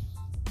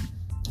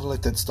 I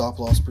let that stop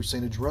loss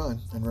percentage run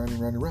and run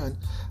and run and run.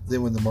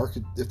 Then when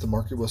if the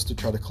market was to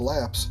try to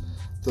collapse,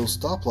 those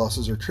stop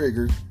losses are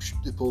triggered.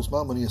 It pulls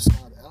my money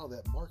aside out of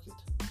that market.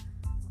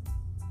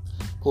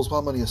 pulls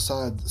my money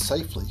aside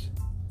safely,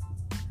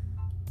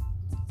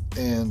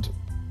 and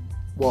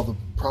while the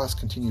price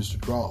continues to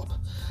drop.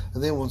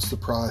 And then once the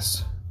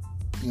price,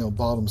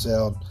 bottoms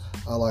out,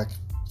 I like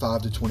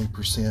 5 to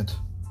 20%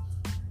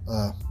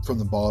 from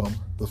the bottom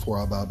before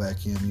I buy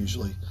back in,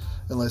 usually,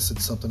 unless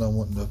it's something I'm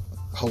wanting to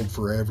hold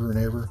forever and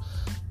ever.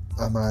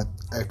 I might,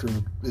 after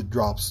it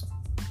drops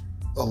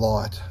a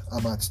lot, I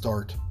might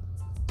start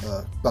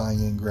buying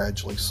in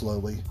gradually,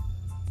 slowly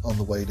on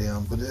the way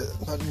down. But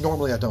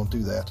normally I don't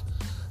do that.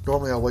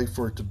 Normally I wait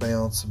for it to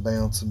bounce and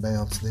bounce and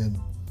bounce, and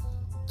then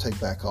take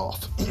back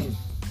off.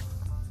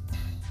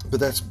 But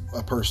that's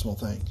a personal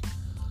thing.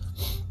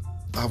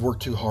 I've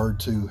worked too hard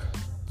to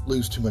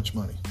lose too much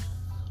money.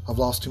 I've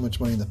lost too much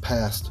money in the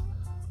past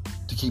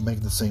to keep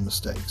making the same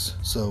mistakes.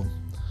 So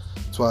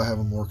that's why I have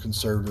a more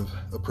conservative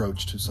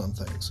approach to some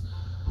things.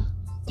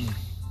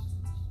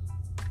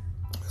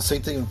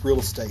 Same thing with real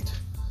estate.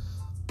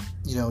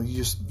 You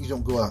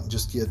don't go out and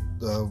just get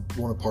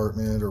one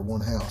apartment or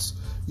one house.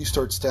 You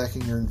start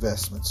stacking your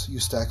investments. You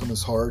stack them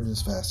as hard and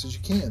as fast as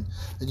you can,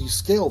 and you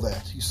scale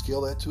that. You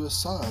scale that to a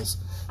size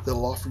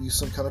that'll offer you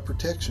some kind of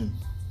protection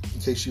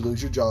in case you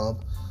lose your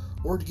job,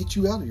 or to get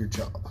you out of your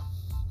job.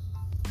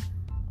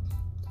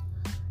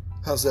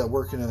 How's that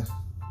work in a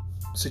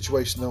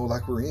situation, though,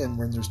 like we're in,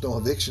 when there's no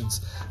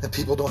evictions and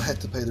people don't have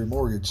to pay their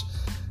mortgage?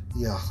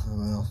 Yeah,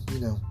 well,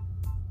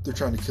 they're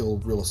trying to kill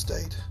real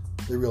estate.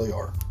 They really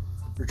are.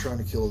 They're trying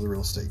to kill the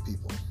real estate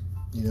people.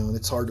 And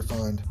it's hard to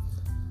find.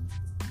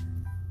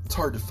 It's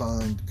hard to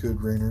find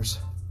good renters,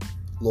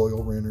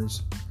 loyal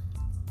renters.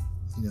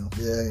 Yeah,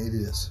 it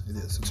is. It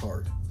is. It's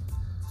hard.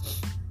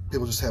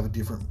 People just have a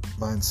different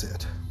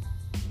mindset.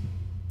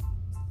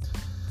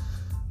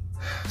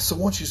 So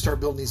once you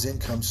start building these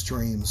income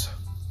streams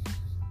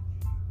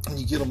and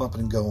you get them up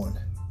and going,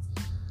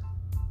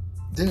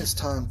 then it's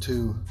time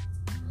to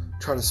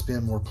try to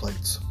spin more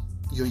plates.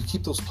 You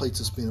keep those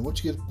plates a spinning.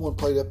 Once you get one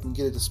plate up and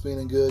get it to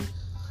spinning good,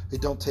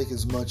 it don't take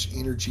as much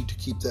energy to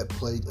keep that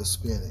plate a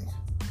spinning.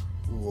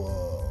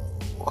 Whoa.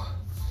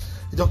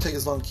 It don't take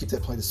as long to keep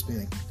that plate a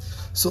spinning.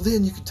 So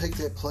then you can take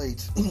that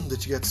plate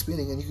that you got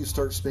spinning and you can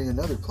start spinning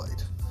another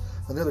plate,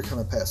 another kind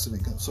of passive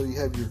income. So you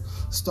have your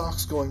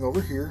stocks going over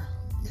here,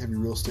 you have your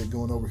real estate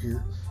going over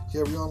here, you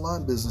have your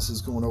online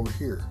businesses going over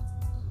here,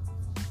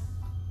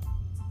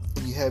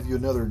 and you have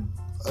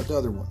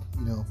another one,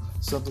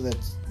 something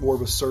that's more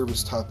of a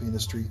service type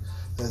industry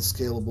that's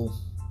scalable,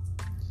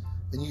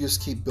 and you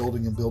just keep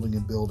building and building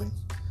and building.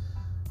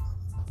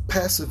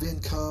 Passive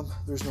income,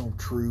 there's no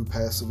true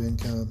passive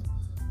income.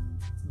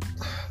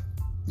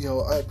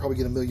 I'd probably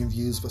get 1 million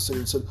views if I sat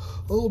here and said,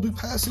 "Oh, do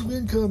passive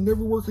income,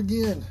 never work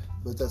again."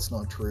 But that's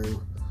not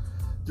true.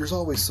 There's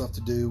always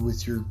something to do with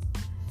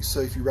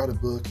say if you write a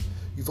book,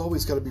 you've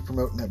always got to be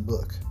promoting that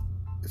book.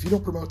 If you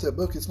don't promote that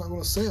book, it's not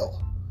going to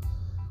sell.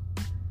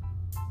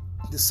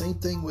 The same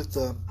thing with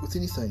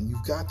anything.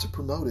 You've got to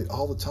promote it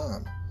all the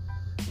time.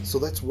 So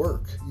that's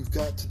work. You've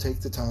got to take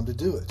the time to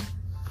do it.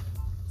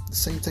 The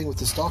same thing with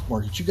the stock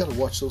market. You got to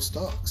watch those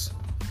stocks.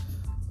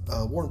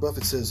 Warren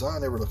Buffett says, "I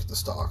never look at the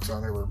stocks. I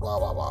never blah,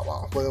 blah, blah,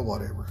 blah." Well,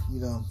 whatever.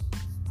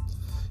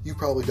 You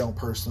probably don't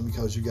personally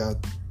because you got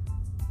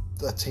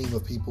a team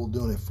of people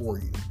doing it for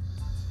you.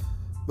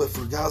 But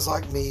for guys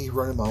like me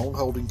running my own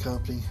holding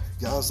company,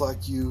 guys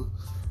like you,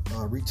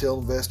 retail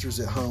investors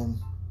at home,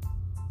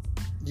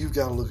 you've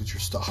got to look at your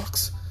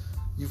stocks.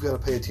 You've got to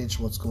pay attention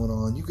to what's going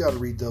on. You've got to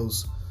read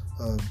those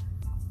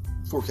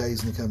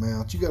 4Ks when they come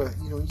out. You got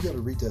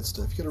to read that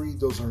stuff. You got to read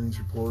those earnings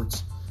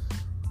reports.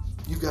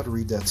 You've got to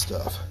read that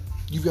stuff.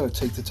 You've got to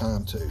take the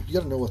time to. You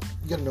got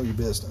to know your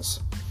business.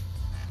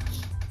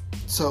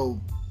 So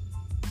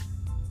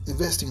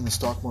investing in the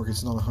stock market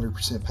is not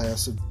 100%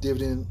 passive.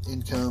 Dividend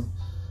income,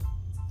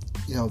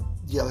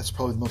 that's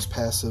probably the most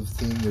passive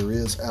thing there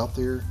is out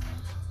there,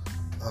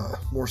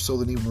 more so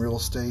than even real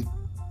estate.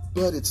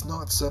 But it's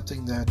not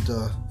something that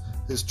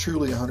is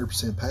truly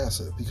 100%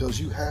 passive, because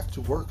you have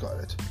to work on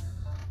it.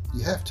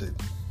 You have to.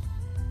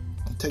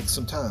 It takes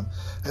some time.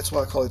 That's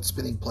why I call it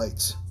spinning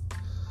plates.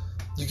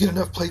 You get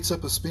enough plates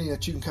up of spinning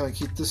that you can kind of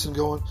keep this one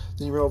going,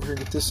 then you run over here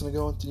and get this one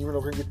going, then you run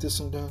over here and get this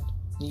one done,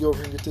 then you go over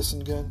here and get this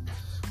one done,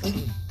 and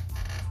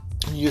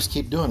you just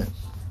keep doing it.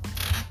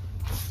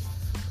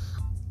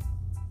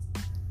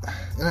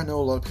 And I know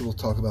a lot of people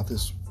talk about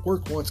this.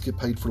 Work once, get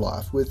paid for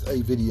life with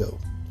a video.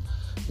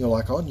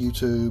 Like on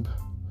YouTube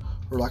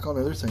or like on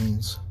other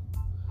things,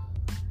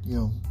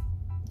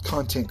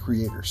 content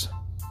creators.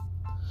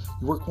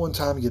 You work one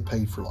time and get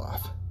paid for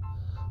life.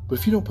 But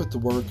if you don't put the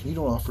work and you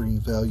don't offer any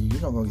value,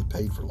 you're not going to get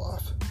paid for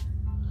life.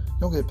 You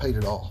don't get paid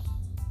at all.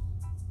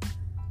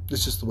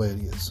 It's just the way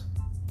it is.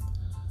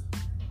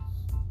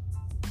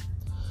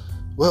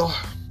 Well,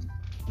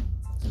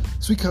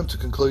 as we come to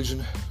conclusion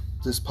of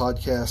this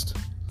podcast,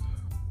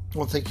 I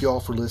want to thank you all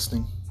for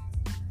listening.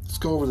 Let's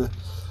go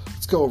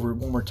over it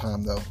one more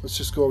time, though. Let's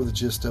just go over the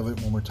gist of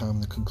it one more time in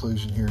the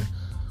conclusion here.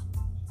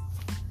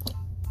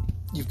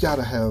 You've got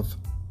to have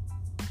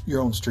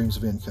your own streams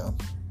of income.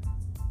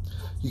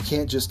 You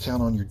can't just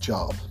count on your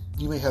job.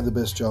 You may have the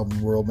best job in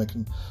the world,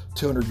 making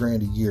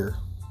 $200,000 a year,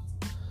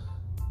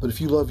 But if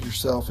you love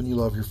yourself and you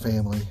love your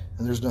family,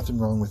 and there's nothing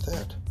wrong with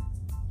that.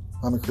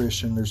 I'm a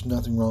Christian. There's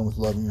nothing wrong with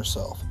loving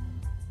yourself.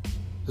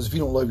 Because if you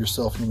don't love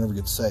yourself, you'll never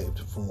get saved,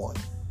 for one.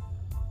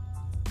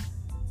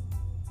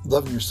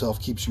 Loving yourself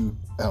keeps you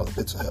out of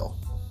the pits of hell.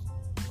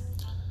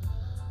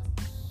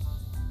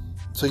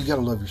 So you got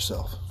to love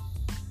yourself.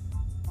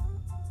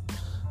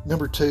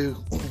 Number two,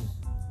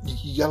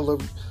 you got to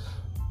love.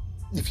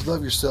 If you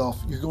love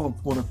yourself, you're going to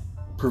want to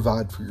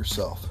provide for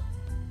yourself.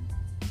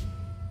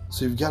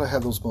 So you've got to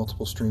have those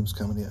multiple streams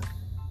coming in.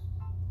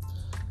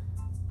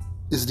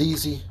 Is it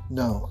easy?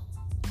 No.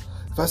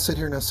 If I sit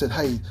here and I said,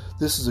 hey,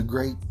 this is a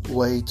great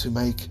way to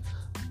make,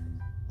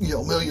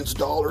 millions of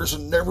dollars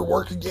and never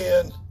work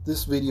again,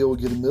 this video will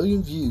get 1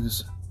 million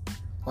views,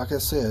 like I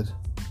said,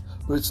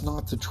 but it's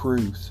not the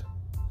truth.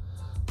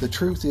 The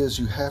truth is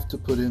you have to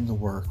put in the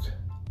work.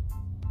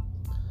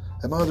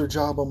 At my other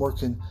job, I'm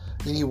working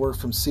anywhere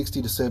from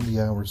 60 to 70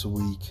 hours a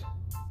week.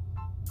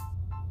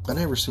 I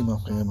never see my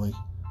family.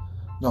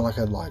 Not like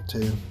I'd like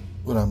to,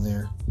 but I'm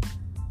there.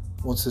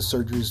 Once this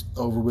surgery's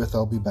over with,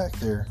 I'll be back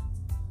there.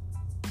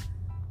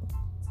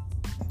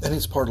 And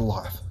it's part of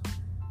life.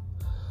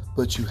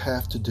 But you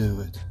have to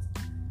do it.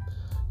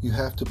 You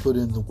have to put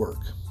in the work.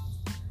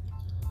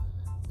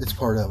 It's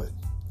part of it.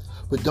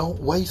 But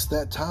don't waste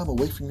that time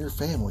away from your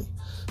family.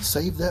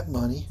 Save that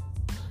money.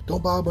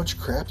 Don't buy a bunch of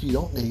crap you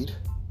don't need.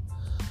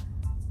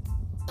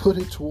 Put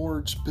it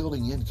towards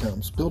building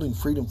incomes, building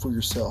freedom for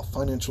yourself,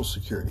 financial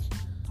security.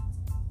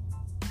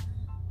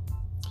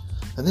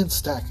 And then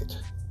stack it.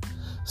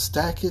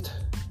 Stack it.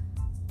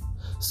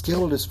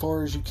 Scale it as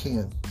far as you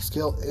can.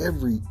 Scale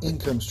every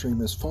income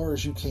stream as far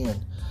as you can.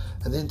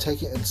 And then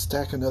take it and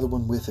stack another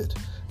one with it.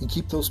 And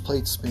keep those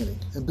plates spinning.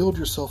 And build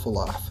yourself a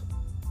life.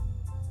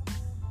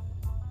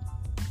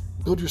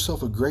 Build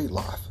yourself a great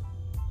life.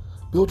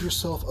 Build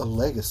yourself a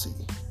legacy.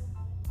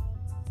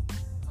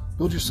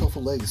 Build yourself a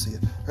legacy.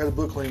 I had a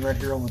book laying right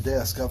here on the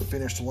desk. I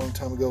finished a long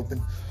time ago. I've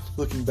been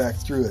looking back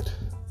through it.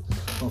 I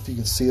don't know if you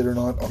can see it or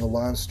not on the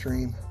live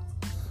stream.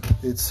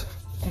 It's,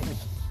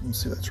 let me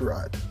see if that's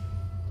right.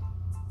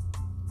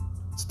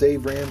 It's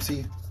Dave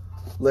Ramsey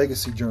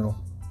Legacy Journal.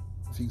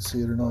 If you can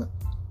see it or not.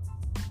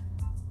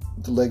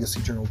 The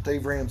Legacy Journal.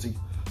 Dave Ramsey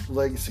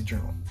Legacy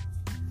Journal.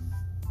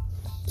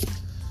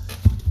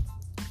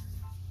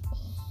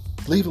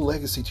 Leave a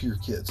legacy to your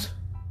kids.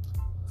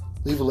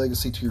 Leave a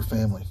legacy to your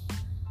family.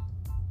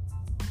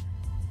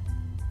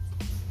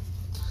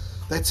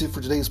 That's it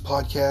for today's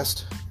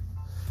podcast.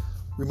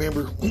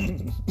 Remember,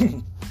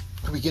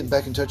 we'll be getting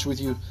back in touch with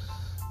you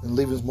and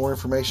leaving us more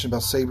information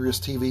about Sabrius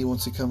TV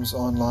once it comes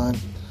online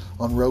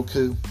on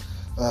Roku.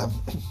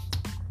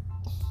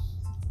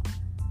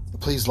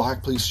 Please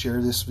please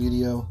share this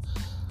video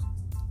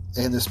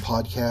and this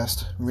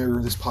podcast.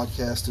 Remember, this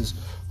podcast is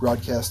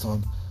broadcast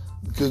on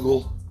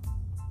Google,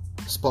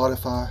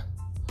 Spotify,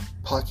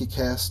 Pocket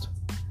Cast,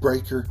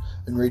 Breaker,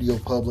 and Radio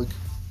Public.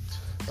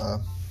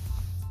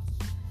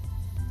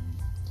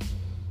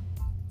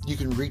 You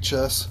can reach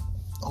us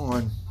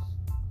on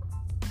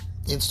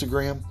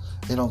Instagram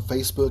and on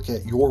Facebook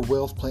at Your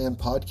Wealth Plan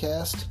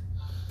Podcast.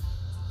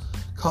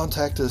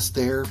 Contact us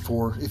there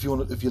for if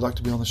you'd like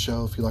to be on the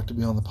show, if you'd like to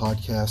be on the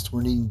podcast.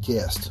 We're needing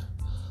guests.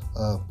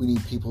 We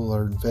need people that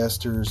are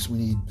investors. We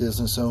need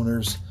business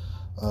owners.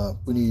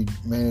 We need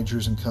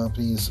managers and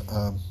companies.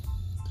 I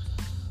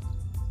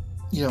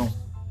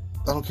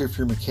don't care if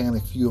you're a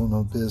mechanic, if you own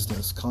a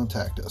business,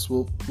 contact us.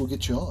 We'll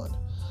get you on.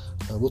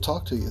 We'll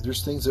talk to you.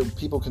 There's things that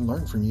people can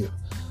learn from you.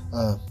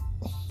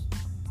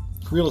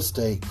 Real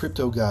estate,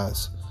 crypto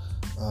guys.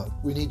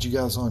 We need you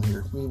guys on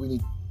here. We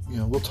need,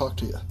 we'll talk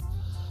to you.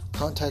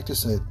 Contact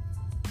us at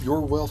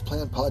Your Wealth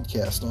Plan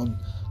Podcast on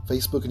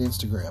Facebook and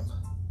Instagram.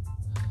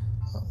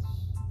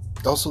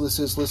 Also, this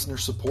is listener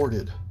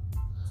supported.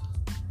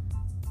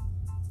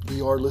 We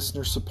are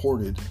listener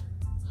supported.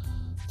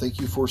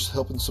 Thank you for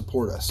helping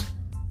support us.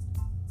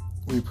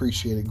 We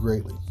appreciate it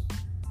greatly.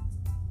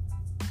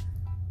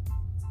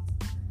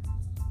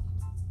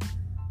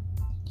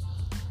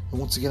 And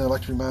once again, I'd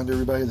like to remind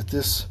everybody that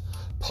this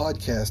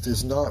podcast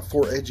is not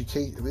for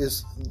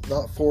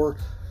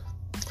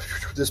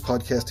this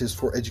podcast is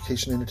for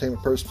education and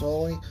entertainment purposes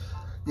only.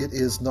 It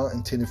is not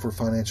intended for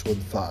financial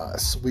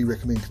advice. We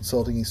recommend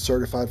consulting a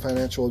certified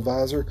financial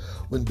advisor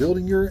when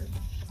building your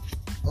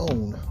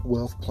own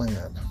wealth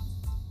plan.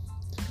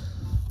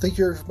 Thank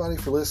you, everybody,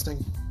 for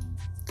listening.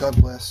 God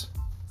bless,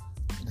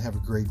 and have a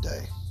great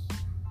day.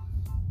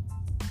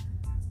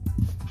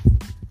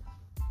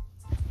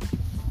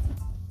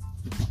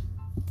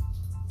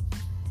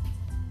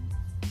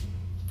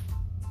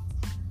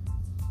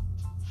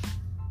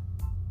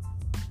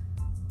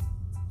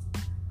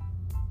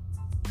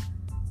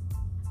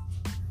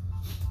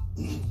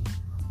 Mm-hmm.